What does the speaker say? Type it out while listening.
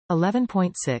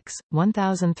11.6,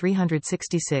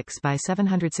 1366 by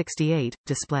 768,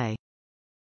 display.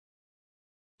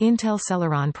 Intel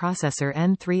Celeron processor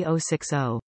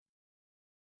N3060.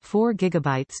 4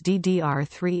 GB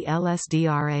DDR3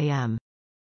 LSDRAM.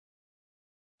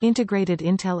 Integrated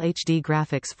Intel HD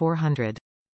Graphics 400.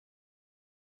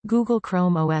 Google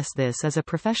Chrome OS. This is a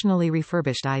professionally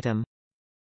refurbished item.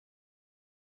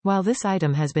 While this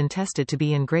item has been tested to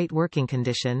be in great working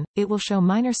condition, it will show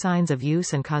minor signs of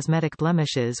use and cosmetic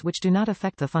blemishes which do not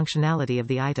affect the functionality of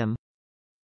the item.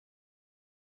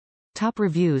 Top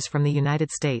reviews from the United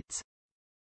States.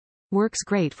 Works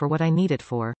great for what I need it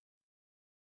for.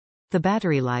 The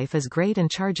battery life is great and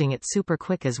charging it super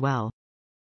quick as well.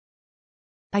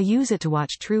 I use it to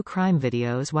watch true crime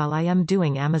videos while I am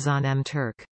doing Amazon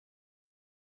Turk.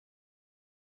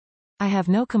 I have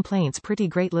no complaints. Pretty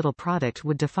great little product,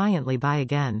 would defiantly buy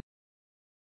again.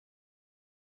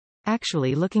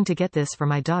 Actually looking to get this for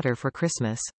my daughter for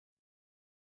Christmas.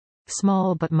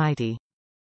 Small but mighty.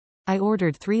 I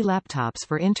ordered 3 laptops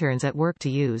for interns at work to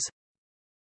use.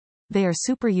 They are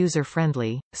super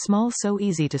user-friendly, small, so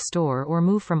easy to store or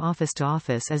move from office to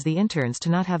office as the interns to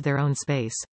not have their own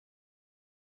space.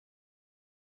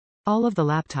 All of the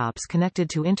laptops connected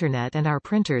to internet and our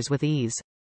printers with ease.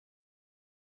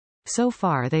 So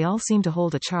far they all seem to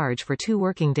hold a charge for 2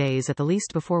 working days at the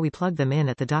least before we plug them in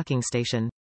at the docking station.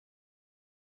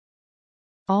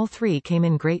 All 3 came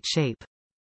in great shape.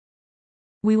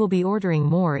 We will be ordering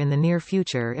more in the near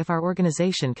future if our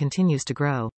organization continues to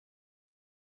grow.